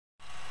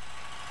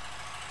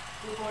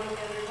Good morning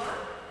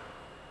everyone.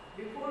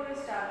 Before we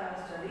start our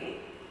study,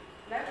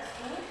 let's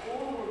do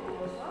Om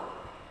Bhurvasva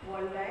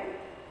one time.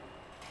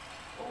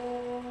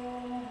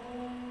 Om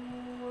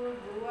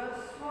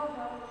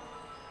Bhurvasvaha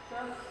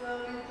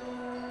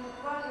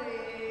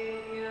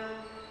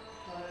Tatsaviturvarenyam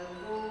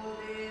Bhargo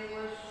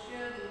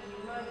Devasya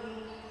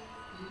Dhimahi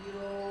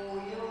Dhiyo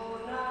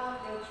Yo Na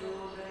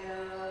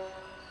Prachodayat.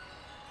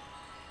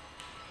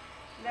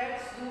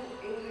 Let's do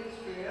English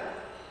prayer.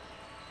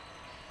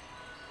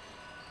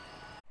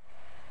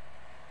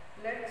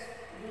 Let's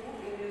do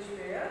English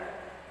prayer.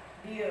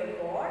 Dear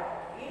God,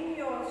 in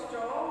your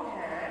strong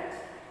hands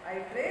I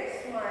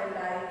place my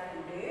life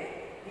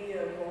today.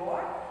 Dear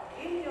God,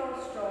 in your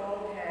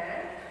strong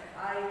hand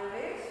I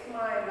place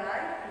my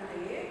life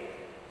today,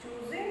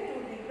 choosing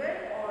to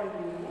depend on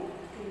you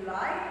to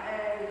light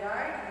and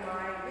guide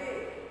my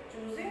way.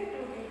 Choosing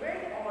to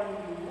depend on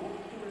you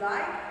to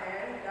light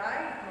and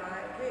guide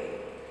my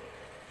way.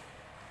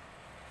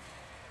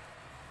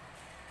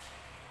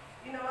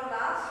 In our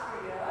last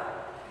prayer,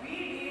 we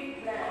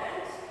did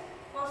plants.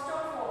 First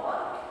of all,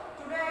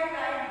 today I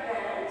write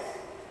plants,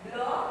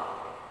 block,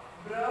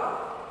 bruh,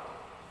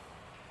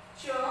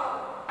 chop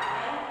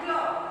and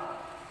club.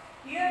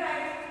 Here I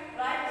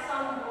write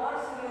some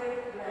words with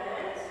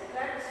plants.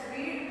 Let's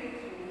read with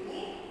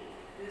me.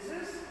 This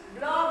is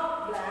block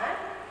plant,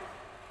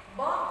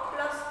 buck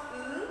plus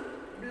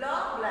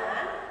block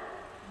plant,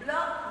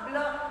 block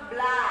block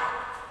black,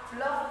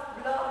 block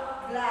block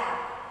black.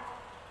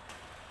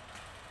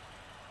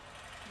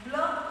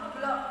 Block,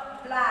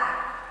 block, black.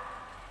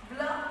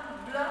 Block,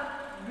 block,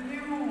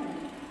 blue.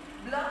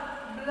 Block,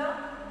 block,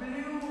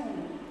 blue.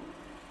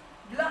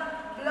 Block,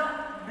 block,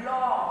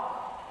 block.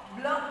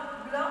 Block,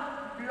 block,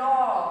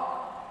 block.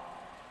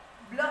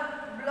 Block,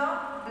 block,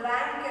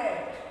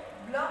 blanket.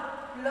 Block,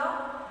 block,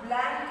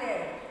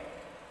 blanket.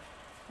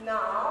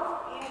 Now,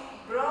 in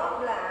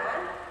brown,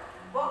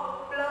 buck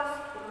plus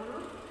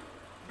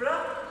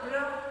bruh,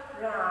 bruh,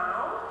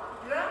 round.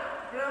 Bruh,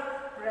 bruh,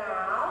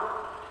 round.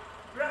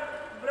 Bruh,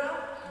 bruh,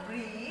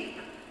 brick,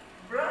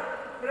 bruh,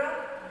 bruh,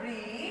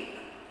 brick,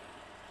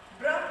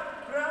 bruh,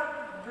 bruh,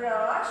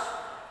 brush,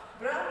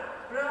 bruh,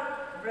 bruh,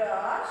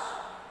 brush,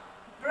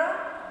 bruh,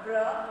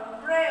 bruh,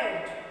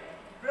 bread,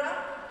 bruh,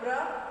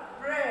 bruh,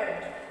 bread.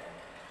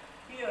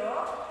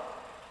 Here,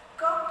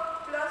 cup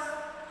plus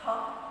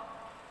hop.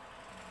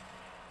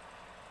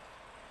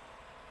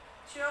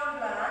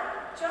 Churban,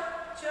 chuck,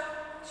 chuck,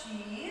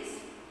 cheese,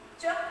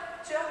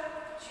 chuck, chuck,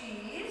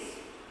 cheese,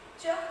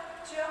 chuck,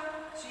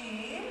 chuck,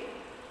 cheese,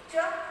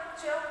 chuck,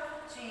 chuck,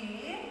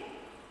 cheese,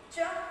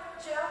 chuck,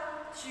 chuck,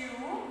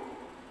 chew,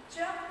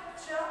 chuck,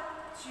 chuck,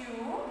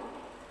 chew,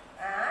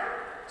 and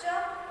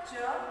chuck,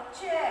 chuck,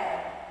 chair,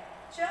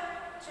 chuck,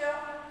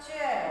 chuck,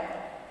 chair.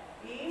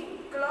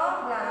 In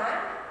club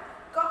land,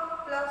 cup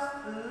plus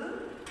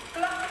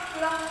cluck, cluck,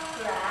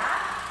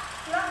 clap,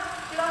 cluck,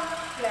 cluck,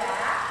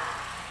 clap,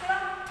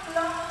 cluck,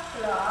 cluck,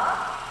 cluck,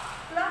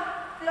 cluck,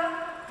 cluck,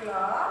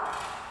 cluck,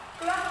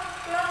 cluck,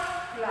 cluck,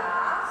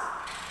 class,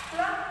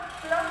 cluck,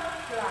 cluck,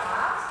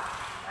 class,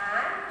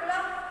 and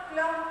cluck,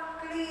 cluck,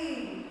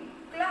 clean,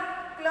 cluck,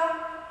 cluck,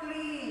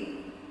 clean.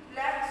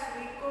 Let's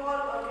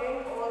recall again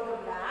all the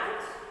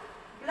plants.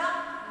 Bluck,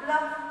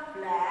 bluck,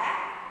 black,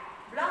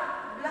 bluck,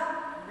 bluck,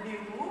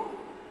 blue,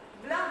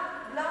 bluck,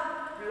 bluck,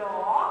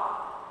 block,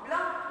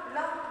 bluck,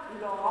 bluck,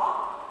 lock,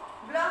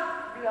 bluck,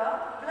 bluck,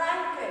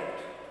 blanket,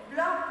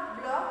 bluck,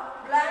 bluck,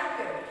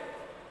 blanket.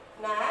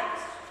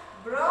 Next,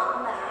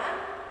 brown,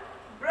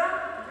 bruh,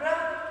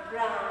 bruh,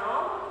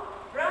 brown,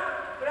 bruh,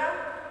 bruh,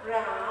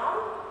 brown,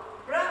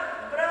 bruh,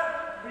 bruh,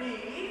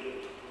 brick,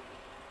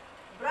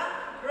 bruh,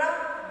 bruh,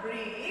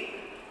 brick,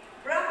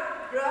 bruh,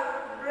 bruh,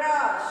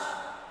 brush,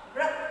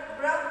 bruh,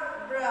 bruh,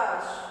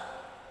 brush,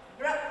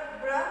 bruh,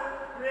 bruh,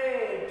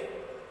 bread,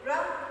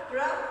 bruh,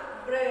 bruh,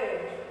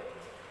 bread.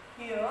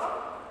 Here,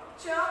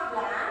 chuck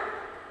land,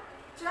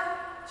 chuck,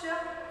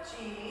 chuck,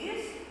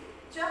 cheese,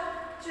 chuck,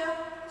 chuck,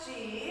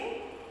 cheese,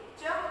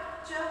 chuck,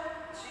 chuck,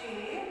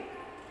 cheese,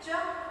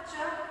 chuck,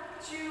 chuck,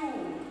 chew,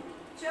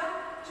 chuck,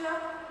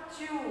 chuck,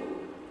 chew,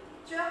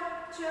 chuck,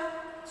 chuck,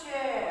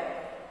 chair,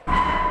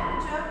 chuck,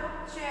 chuck,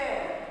 chair.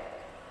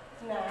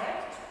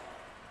 Next,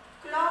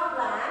 club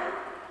land,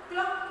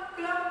 cluck,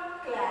 cluck,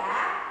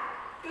 clap,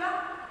 cluck,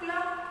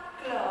 cluck,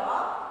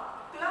 club,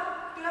 cluck,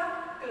 cluck,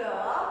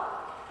 club,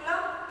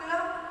 cluck,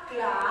 cluck,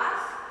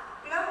 class,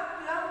 cluck,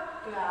 cluck,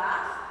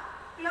 class,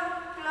 cluck,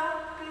 cluck,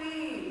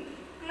 clean,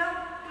 cluck,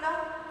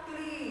 cluck,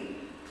 clean.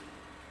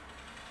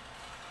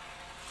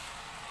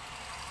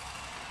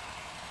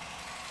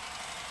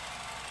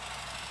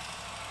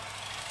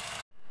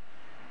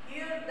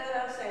 Here there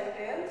are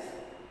sentences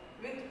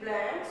with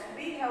blanks.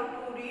 We have to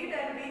read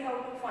and we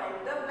have to find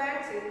the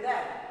blanks in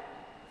that.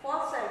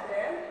 First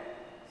sentence,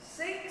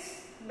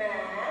 6 men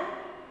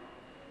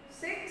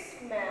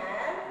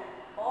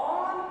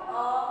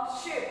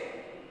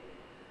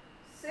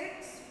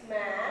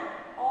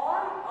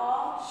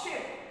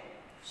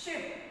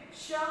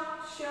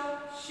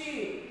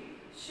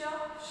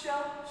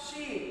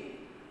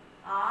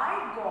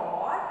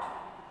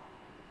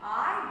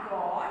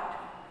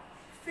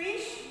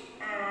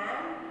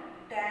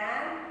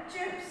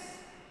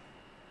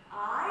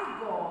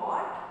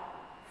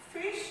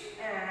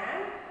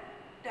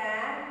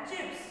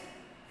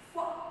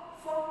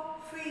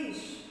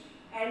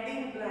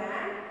ending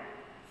blend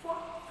for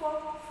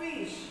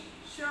fish,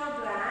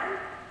 blend,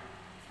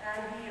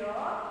 and here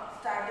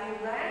starting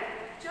blend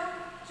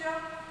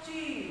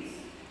cheese,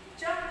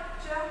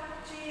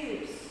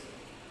 chips.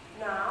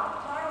 Now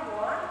third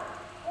one,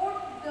 put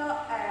the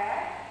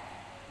egg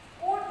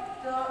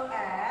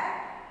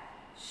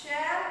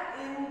shell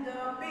in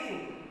the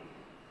bin.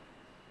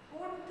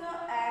 Put the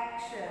egg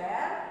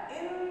shell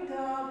in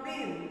the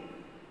bin.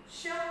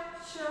 Shell.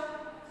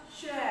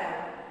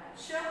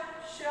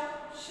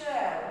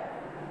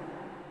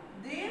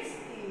 This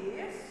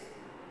is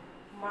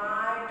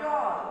my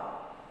doll.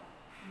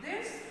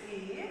 This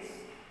is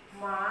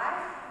my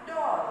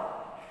doll.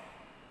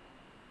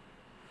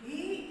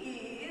 He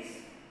is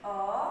a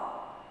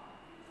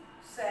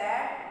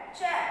sad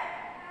chap.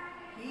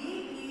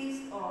 He is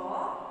a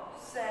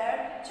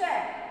sad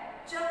chap.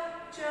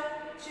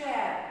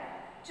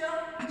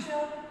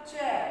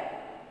 Chap.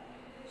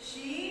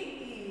 She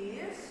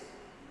is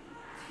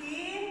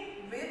thin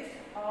with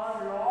a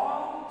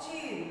long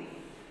chin.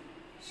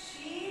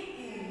 She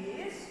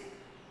is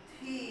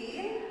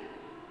thin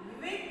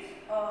with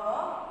a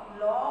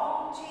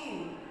long chin.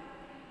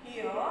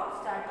 Here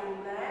starting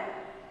blend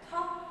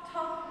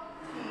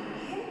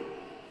thin,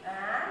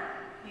 and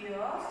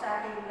here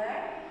starting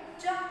blend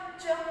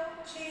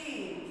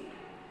chin.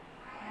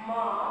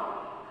 Mom,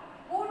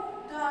 put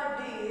the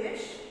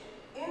dish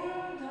in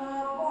the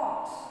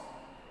box.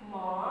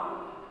 Mom,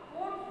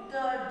 put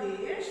the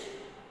dish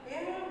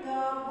in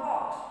the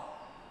box.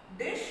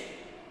 Dish,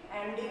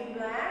 ending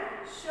blend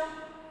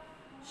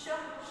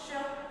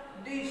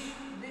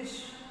dish.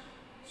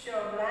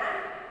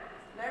 Blend.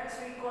 Let's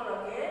recall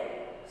again.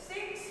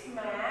 6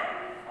 men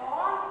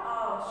on a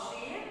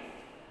ship.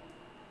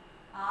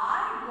 I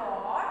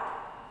got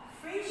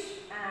fish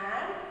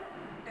and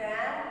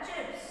 10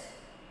 chips.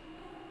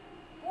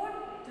 Put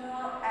the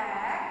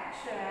egg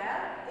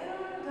shell in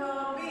the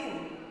bin.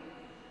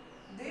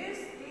 This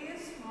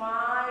is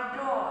my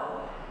doll.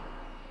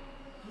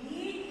 He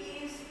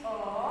is a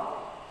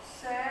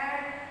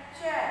sad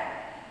chap.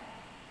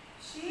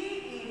 She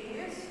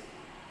is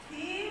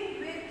thin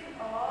with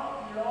a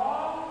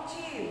long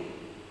chin.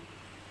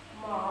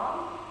 Mom,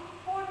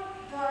 put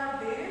the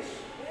dish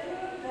in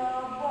the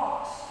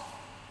box.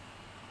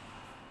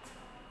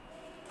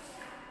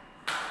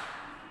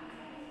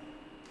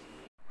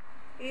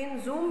 In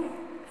Zoom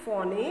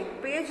Phonic,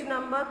 page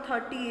number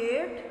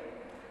 38,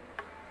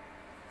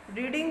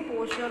 reading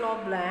portion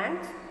of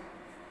blends.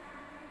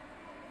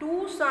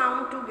 Two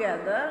sound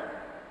together,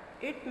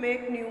 it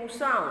make new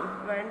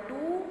sound. When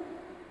two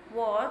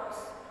words,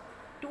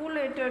 two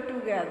letter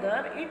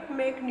together, it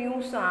make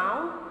new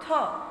sound. T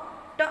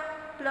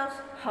plus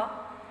h.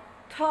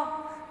 Thumb.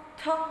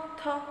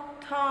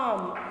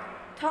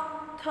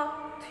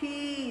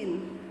 Thin.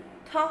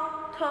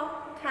 Tank.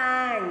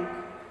 Tank.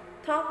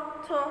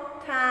 Third.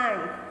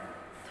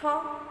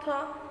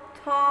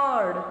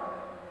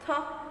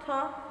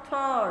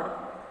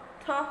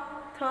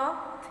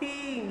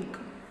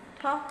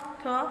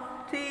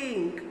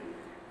 Think.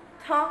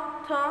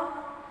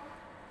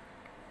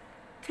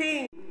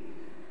 Think.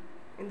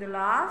 In the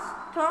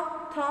last,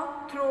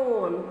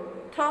 throne.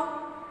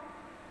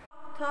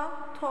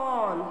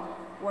 Thorn.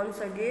 Once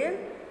again,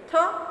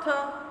 thumb.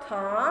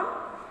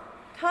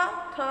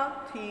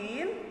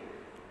 Thin.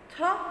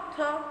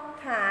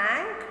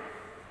 Tank.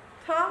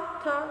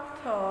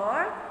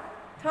 Third.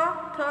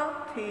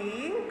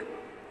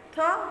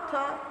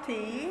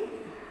 Think.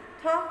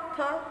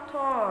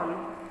 Thorn.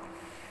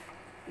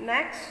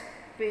 Next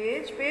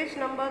page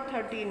number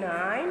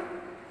 39.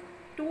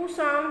 Two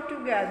sound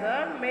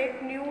together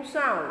make new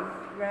sound.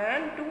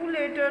 When two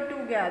letter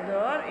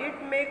together,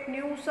 it make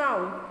new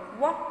sound.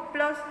 W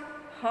plus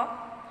h.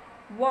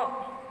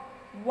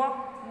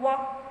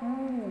 Who.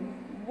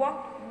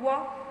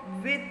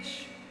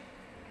 Which.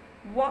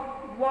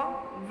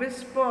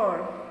 Whisper.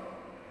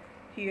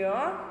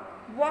 Here,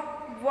 what?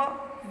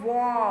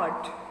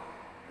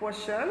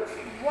 Questions.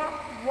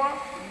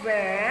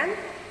 When.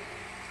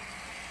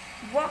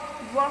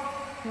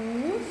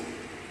 Whose.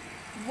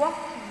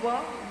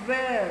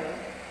 Where.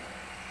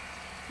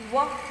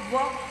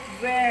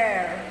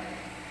 Where.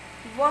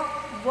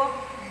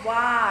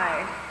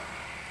 Why.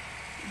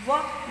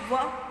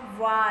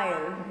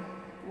 While.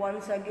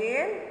 Once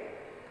again,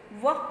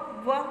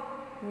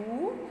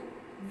 who.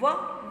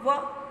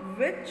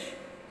 Which.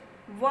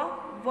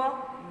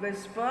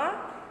 Whisper.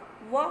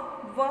 What.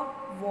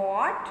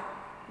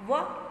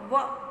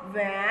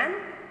 When.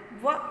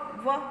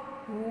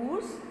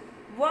 Whose.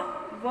 Where.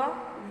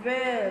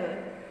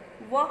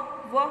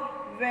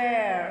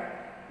 Where.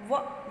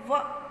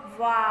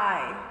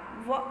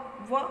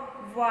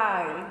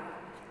 Why.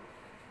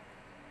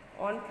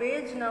 On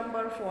page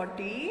number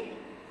 40,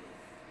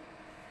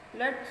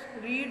 let's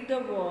read the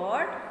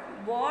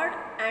word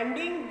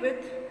ending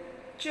with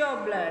ch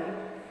blend.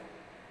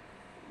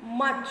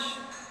 Much.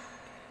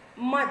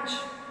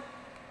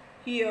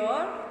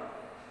 Here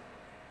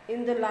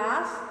in the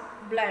last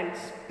blends,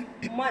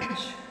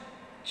 much,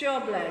 ch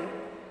blend.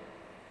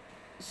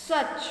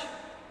 Such,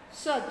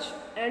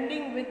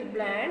 ending with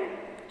blend,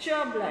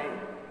 churblind.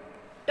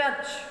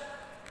 Touch,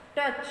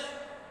 touch,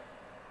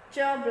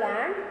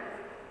 churblind.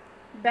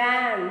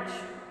 Bench,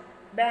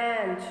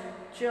 bench,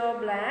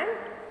 churblind.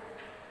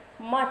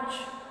 Much,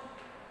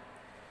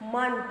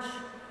 munch,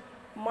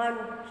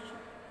 munch,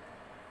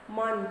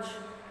 munch.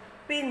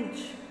 Pinch,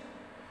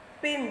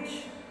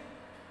 pinch.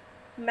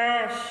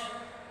 Mash,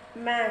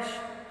 mash,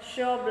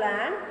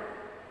 churblind.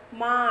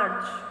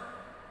 March,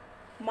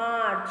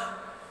 march.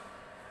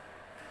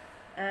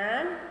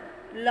 And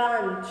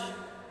lunch,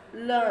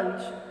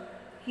 lunch.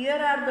 Here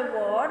are the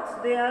words,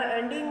 they are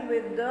ending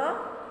with the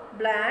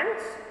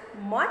blanks.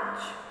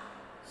 Much,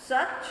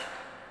 such,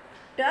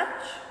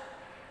 touch,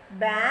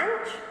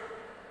 bench,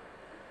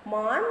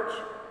 munch,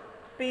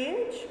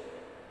 pinch,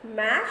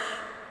 mash,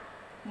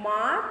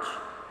 march,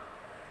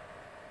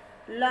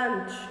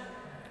 lunch,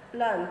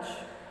 lunch.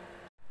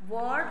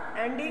 Word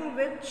ending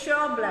with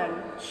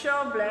churblind,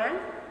 churblind,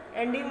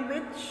 ending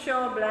with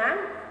churblind.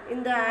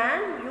 In the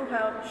end you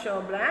have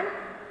churblind.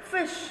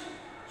 Fish,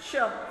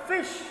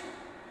 fish.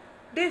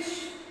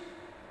 Dish,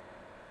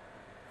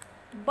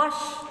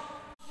 bush,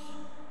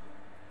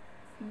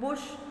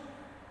 bush,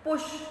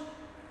 push.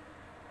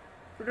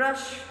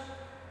 Rush,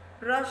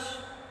 rush.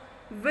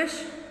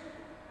 Wish,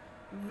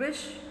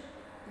 wish.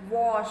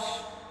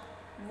 Wash,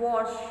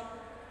 wash.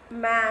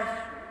 Mash,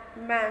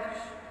 mash.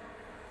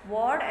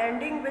 Word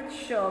ending with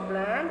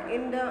churblind.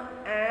 In the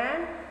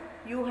end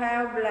you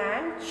have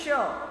bland.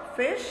 Chur,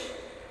 fish,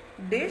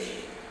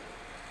 dish,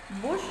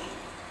 bush,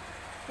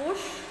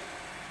 push,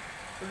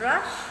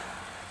 rush,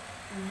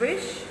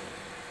 wish,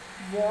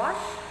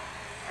 wash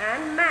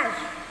and mash.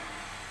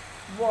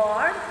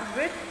 Word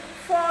with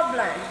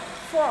foreblind.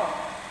 For,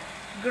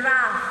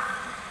 graph,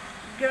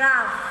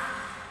 graph.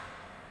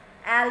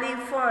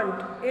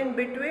 Elephant. In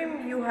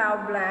between you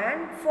have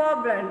blind.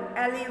 Foreblind.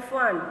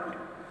 Elephant.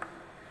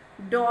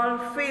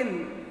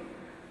 Dolphin,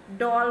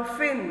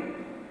 dolphin.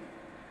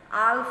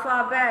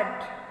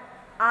 Alphabet,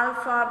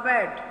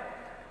 alphabet.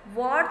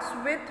 Words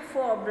with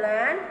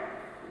foreblind.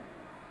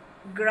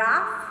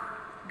 Graph,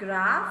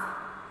 graph.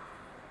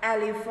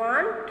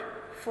 Elephant,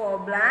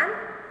 foreblind.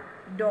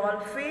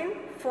 Dolphin,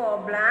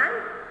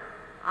 foreblind.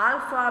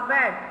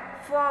 Alphabet,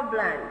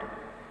 foreblind.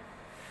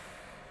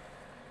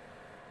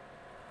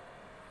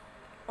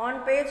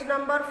 On page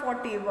number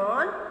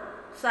 41,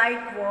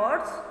 sight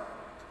words.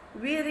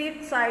 We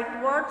read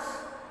sight words.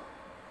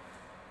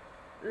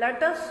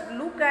 Let us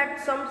look at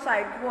some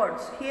sight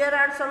words. Here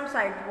are some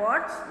sight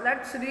words.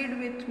 Let's read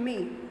with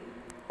me.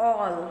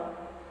 All,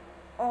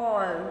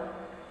 all.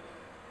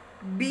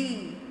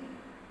 Be,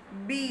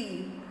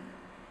 be.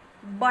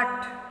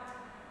 But,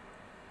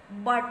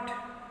 but.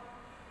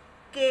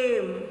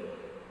 Came,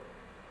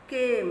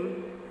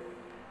 came.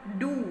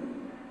 Do,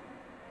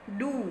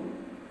 do.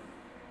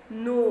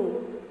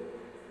 No,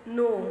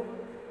 no.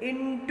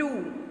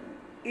 Into,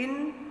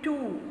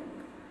 into.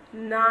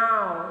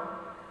 Now,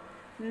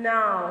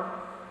 now.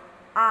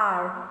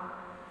 Are.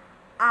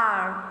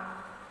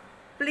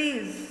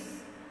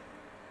 Please,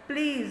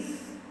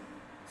 please.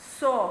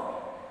 So,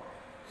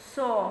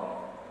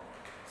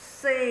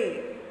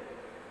 say,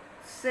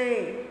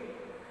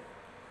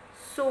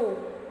 so.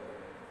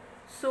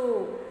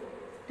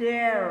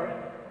 There,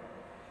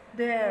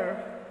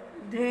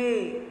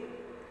 they.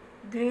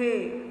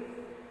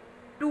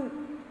 To,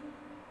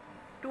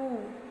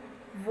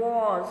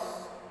 was.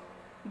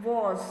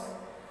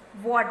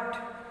 What,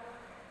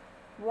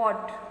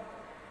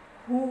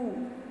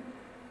 who.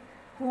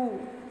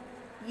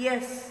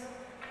 Yes,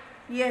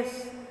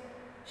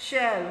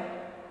 shall.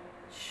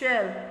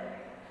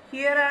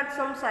 Here are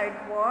some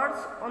sight words.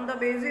 On the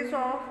basis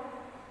of,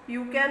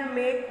 you can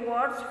make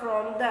words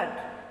from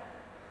that.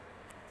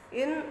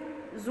 In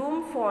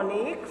Zoom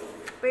Phonics,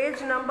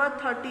 page number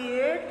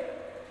 38,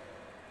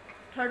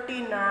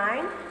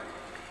 39,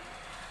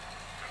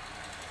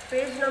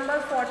 page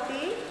number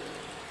 40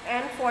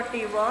 and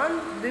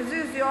 41. This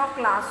is your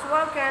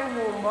classwork and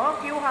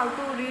homework. You have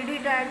to read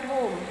it at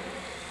home.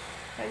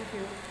 Thank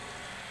you.